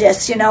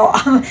gynecologist,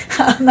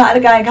 I'm not a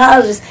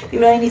gynecologist.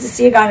 You really need to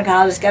see a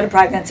gynecologist, get a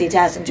pregnancy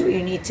test, and do what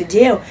you need to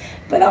do.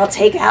 But I'll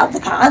take out the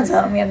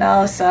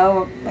condom,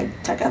 so I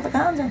took out the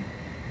condom.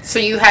 So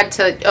you had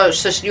so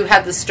you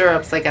had the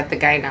stirrups like at the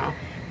gyno?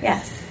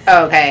 Yes.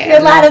 Okay.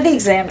 A lot of the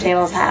exam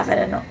tables have it.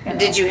 And,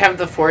 Did you have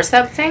the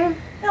forceps thing?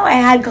 No, I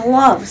had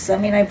gloves.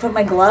 I put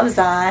my gloves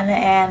on,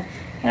 and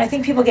I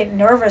think people get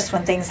nervous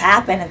when things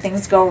happen and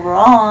things go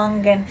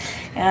wrong. And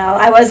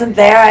I wasn't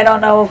there. I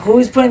don't know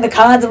who's putting the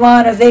condom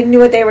on, if they knew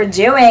what they were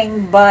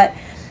doing, but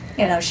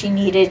she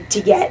needed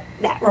to get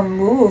that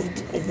removed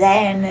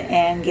then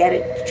and get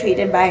it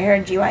treated by her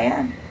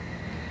GYN.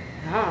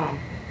 Oh,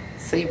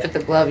 so you put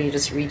the glove, you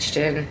just reached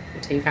in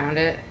until you found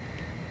it.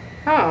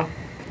 Oh.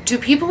 Do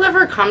people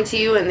ever come to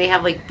you and they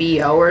have like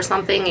BO or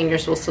something and you're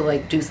supposed to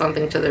like do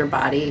something to their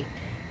body?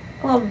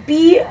 Well,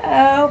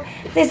 BO,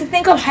 there's a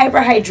thing called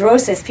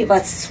hyperhidrosis, people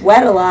that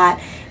sweat a lot,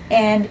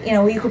 and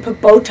you could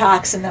put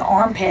Botox in the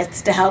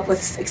armpits to help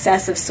with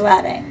excessive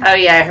sweating. Oh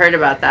yeah, I heard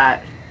about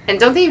that. And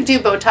don't they do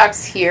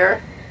Botox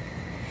here?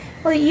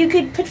 Well, you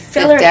could put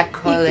filler.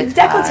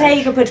 Décolleté,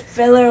 you could put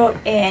filler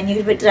in. You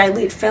could put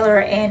dilute filler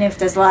in if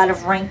there's a lot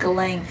of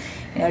wrinkling,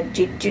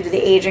 due to the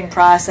aging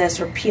process,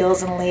 or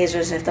peels and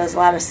lasers if there's a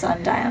lot of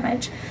sun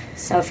damage.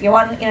 So if you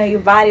want, your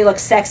body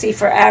looks sexy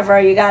forever,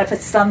 you got to put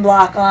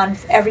sunblock on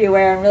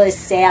everywhere and really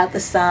stay out the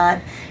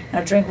sun.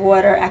 Drink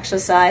water,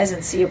 exercise,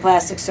 and see your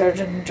plastic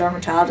surgeon and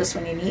dermatologist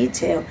when you need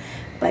to.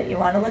 But you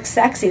want to look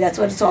sexy. That's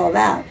what it's all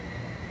about.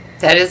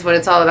 That is what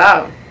it's all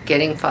about.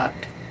 Getting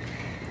fucked.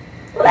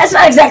 Well, that's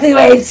not exactly the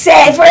way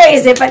I'd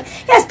phrase it, but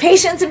yes,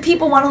 patients and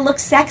people want to look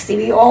sexy.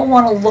 We all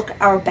want to look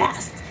our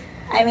best.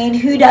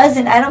 Who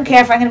doesn't? I don't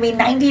care if I'm going to be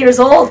 90 years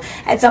old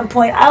at some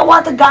point. I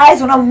want the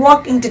guys when I'm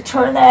walking to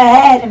turn their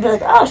head and be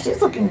like, oh,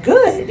 she's looking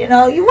good. You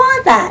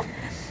want that.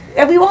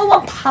 And we all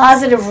want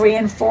positive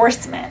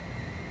reinforcement.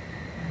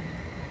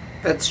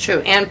 That's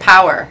true. And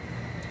power.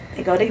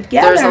 They go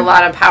together. There's a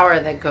lot of power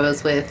that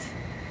goes with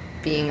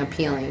being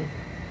appealing.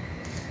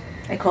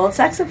 They call it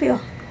sex appeal.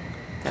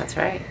 That's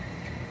right.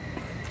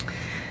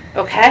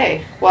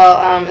 Okay.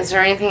 Well, is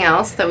there anything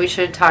else that we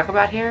should talk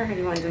about here or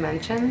you wanted to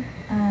mention?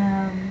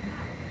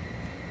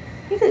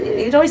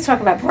 You'd always talk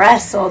about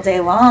breasts all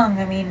day long.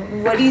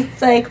 What do you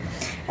think?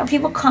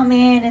 People come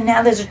in, and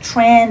now there's a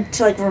trend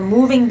to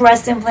removing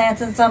breast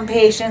implants in some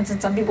patients,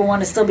 and some people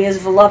want to still be as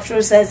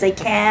voluptuous as they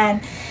can.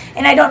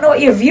 And I don't know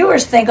what your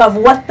viewers think of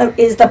what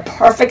is the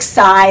perfect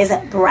size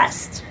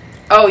breast.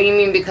 Oh, you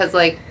mean because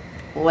like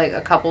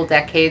a couple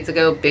decades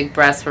ago, big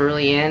breasts were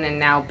really in, and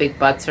now big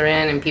butts are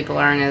in, and people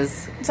aren't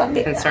as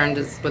concerned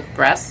as with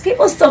breasts?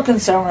 People are still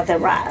concerned with their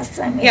breasts.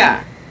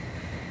 Yeah.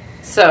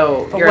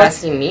 So you're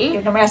asking me?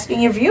 I'm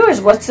asking your viewers.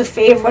 What's their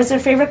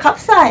favorite cup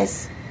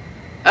size?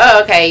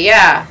 Oh, okay,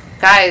 yeah.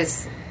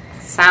 Guys,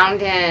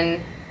 sound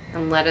in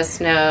and let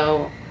us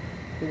know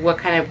what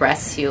kind of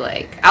breasts you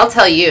like. I'll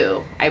tell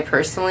you, I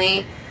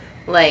personally,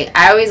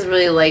 I always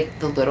really liked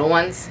the little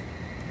ones.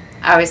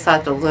 I always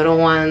thought the little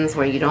ones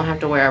where you don't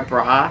have to wear a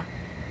bra,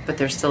 but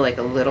there's still a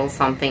little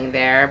something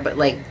there. But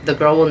the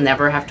girl will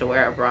never have to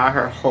wear a bra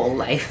her whole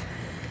life.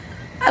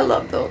 I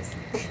love those.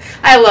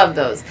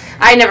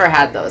 I never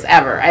had those,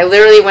 ever. I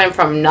literally went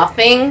from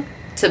nothing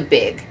to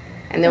big.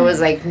 And there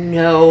was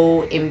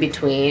no in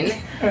between.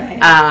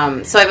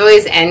 Right. So I've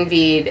always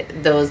envied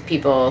those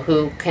people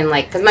who can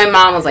because my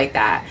mom was like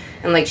that.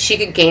 And she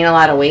could gain a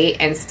lot of weight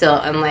and still,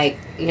 and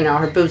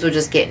her boobs would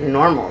just get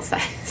normal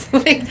size.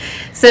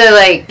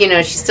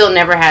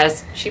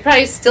 She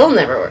probably still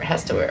never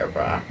has to wear a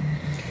bra.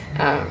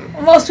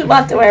 Most people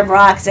have to wear a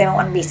bra because they don't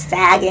want to be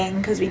sagging,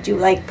 because we do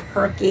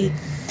perky.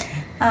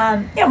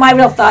 My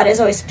real thought is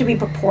always to be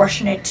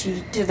proportionate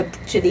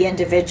to the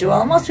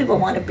individual. Most people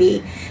want to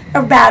be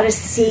about a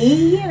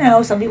C.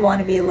 Some people want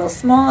to be a little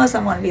smaller,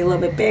 some want to be a little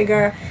bit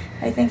bigger.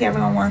 I think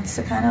everyone wants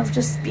to kind of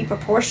just be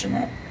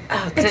proportionate.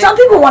 But some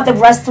people want the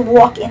breast to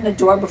walk in the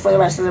door before the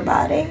rest of their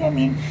body.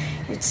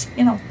 It's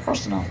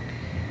personal.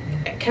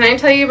 Can I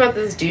tell you about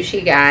this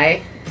douchey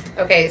guy?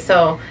 Okay,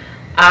 so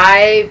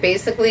I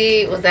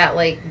basically was at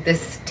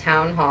this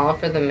town hall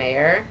for the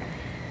mayor.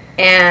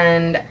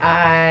 And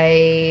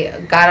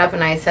I got up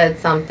and I said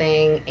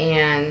something,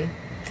 and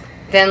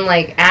then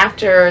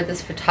after,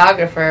 this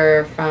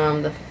photographer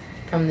from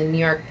the New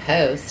York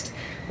Post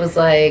was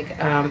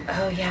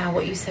oh yeah,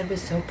 what you said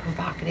was so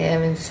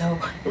provocative, and so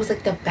it was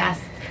the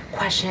best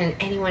question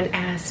anyone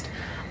asked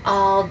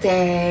all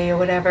day or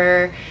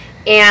whatever.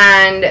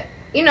 And,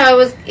 you know,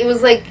 it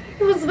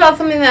was about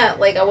something that,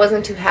 like, I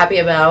wasn't too happy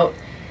about.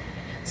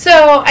 So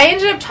I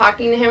ended up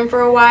talking to him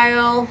for a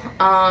while,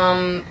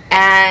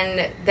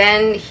 and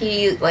then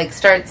he, like,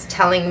 starts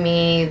telling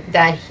me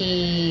that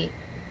he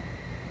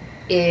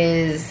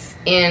is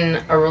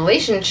in a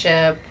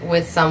relationship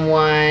with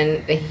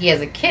someone, that he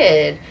has a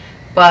kid,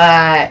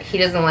 but he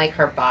doesn't like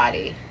her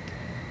body.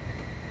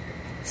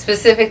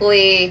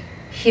 Specifically,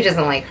 he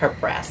doesn't like her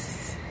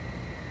breasts.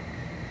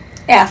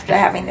 After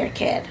having their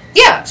kid.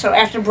 Yeah. So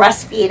after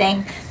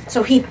breastfeeding,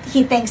 so he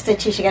thinks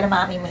that she should get a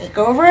mommy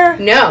makeover?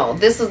 No,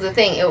 this was the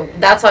thing.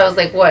 That's why I was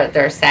like, what,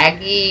 they're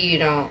saggy? You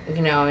know,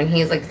 and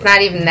he's like, it's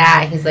not even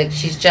that. He's like,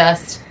 she's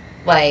just,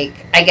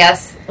 like, I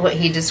guess what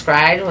he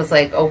described was,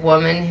 like, a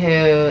woman who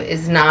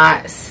is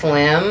not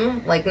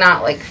slim, like,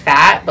 not, like,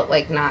 fat, but,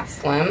 like, not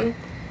slim.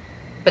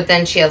 But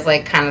then she has,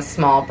 like, kind of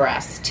small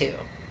breasts, too.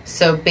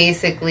 So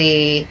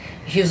basically,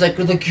 he was like,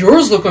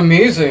 yours look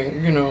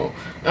amazing, you know.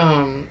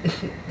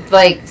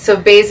 Like, so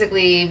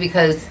basically,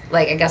 because,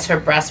 like, I guess her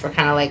breasts were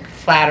kind of, like,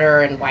 flatter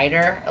and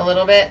wider a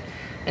little bit,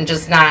 and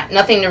just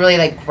nothing to really,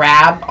 like,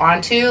 grab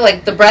onto,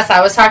 like, the breasts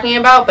I was talking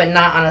about, but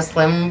not on a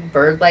slim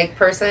bird-like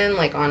person,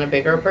 like, on a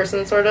bigger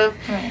person, sort of.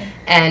 Right.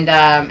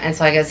 And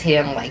so I guess he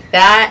didn't like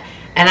that.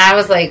 And I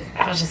was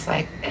just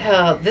like,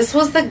 ew, this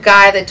was the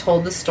guy that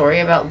told the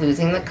story about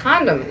losing the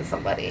condom in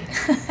somebody.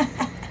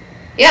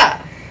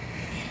 Yeah.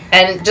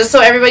 And just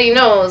so everybody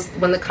knows,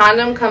 when the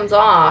condom comes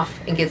off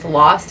and gets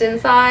lost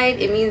inside,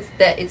 it means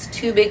that it's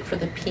too big for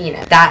the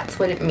penis. That's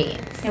what it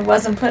means. It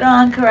wasn't put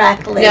on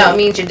correctly. No, it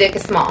means your dick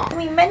is small. I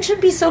mean, men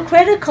should be so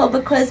critical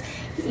because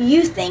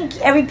you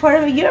think every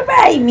part of your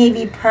body may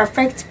be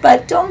perfect,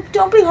 but don't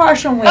be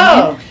harsh on women.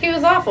 Oh, he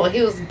was awful.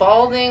 He was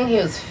balding. He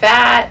was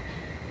fat.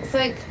 It's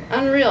like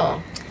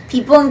unreal.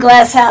 People in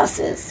glass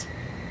houses.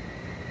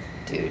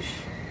 Douche.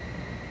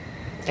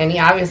 And he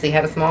obviously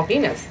had a small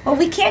penis. Well,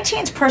 we can't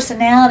change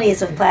personalities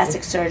with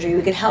plastic surgery.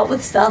 We can help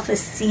with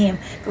self-esteem,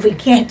 but we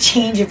can't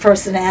change your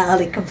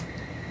personality.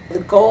 The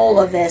goal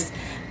of this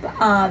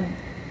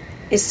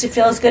is to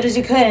feel as good as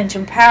you could and to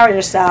empower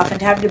yourself and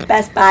to have the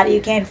best body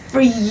you can for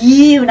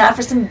you, not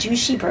for some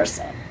douchey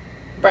person.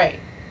 Right.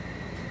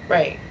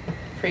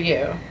 For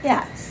you.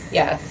 Yes.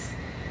 Yes.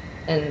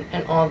 And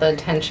all the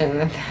attention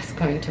that that's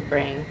going to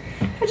bring.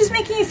 Or just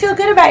making you feel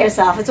good about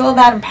yourself. It's all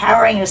about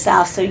empowering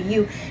yourself so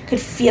you could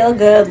feel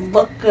good,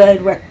 look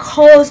good, wear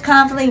clothes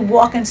confidently,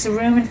 walk into the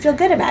room and feel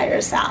good about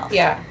yourself.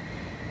 Yeah.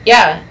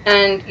 Yeah.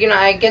 And, you know,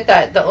 I get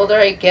that. The older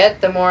I get,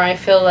 the more I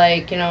feel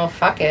like, you know,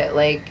 fuck it.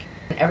 Like,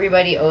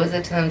 everybody owes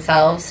it to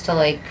themselves to,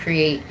 like,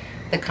 create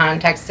the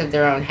context of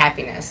their own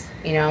happiness.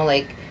 You know,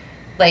 like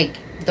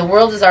the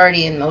world is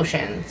already in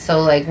motion.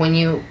 So, like, when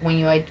you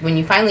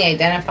finally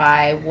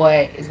identify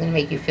what is going to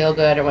make you feel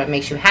good or what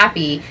makes you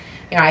happy,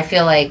 you know, I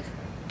feel like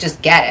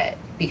just get it.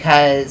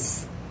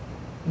 Because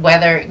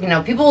whether, you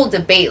know, people will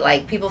debate,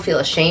 like, people feel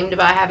ashamed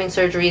about having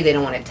surgery. They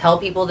don't want to tell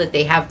people that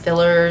they have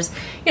fillers,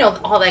 you know,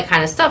 all that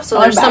kind of stuff. So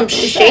there's some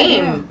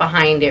shame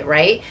behind it,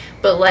 right?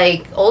 But,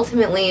 like,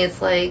 ultimately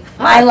it's like, fuck,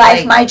 my life,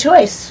 like, my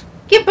choice.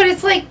 Yeah, but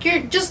it's like, you're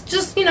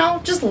just, you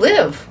know, just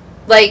live.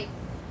 Like,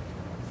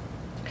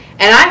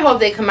 and I hope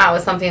they come out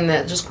with something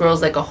that just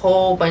grows, like, a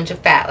whole bunch of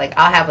fat. Like,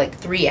 I'll have, like,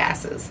 3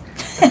 asses.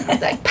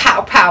 Like,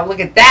 pow, pow, look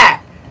at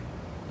that.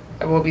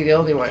 I won't be the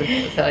only one,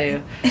 I'll tell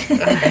you.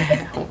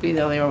 I won't be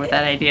the only one with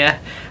that idea.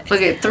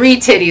 Look at 3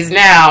 titties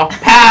now.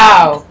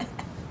 Pow!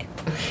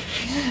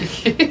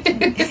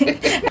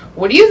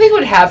 What do you think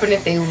would happen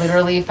if they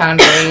literally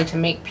found a way to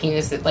make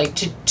penises, like,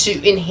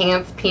 to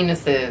enhance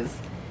penises?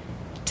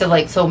 To,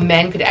 like, so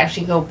men could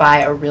actually go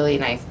buy a really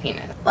nice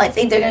penis. Well, I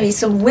think there are going to be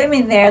some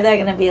women there that are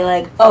going to be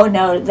like, oh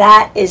no,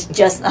 that is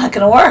just not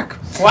going to work.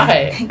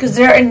 Why? Because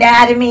their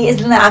anatomy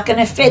is not going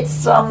to fit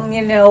some,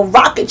 you know,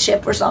 rocket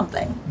ship or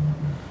something.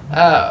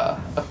 Oh,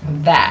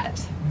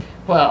 that.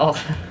 Well,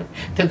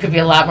 there could be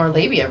a lot more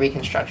labia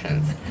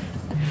reconstructions.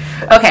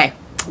 Okay,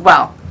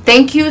 well,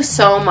 thank you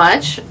so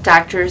much,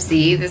 Dr.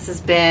 Z. This has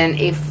been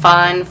a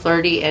fun,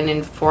 flirty, and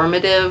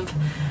informative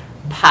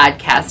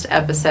podcast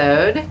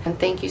episode. And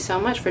thank you so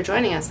much for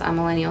joining us on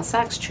Millennial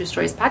Sex True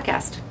Stories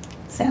Podcast.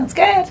 Sounds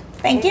good.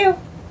 Thank you.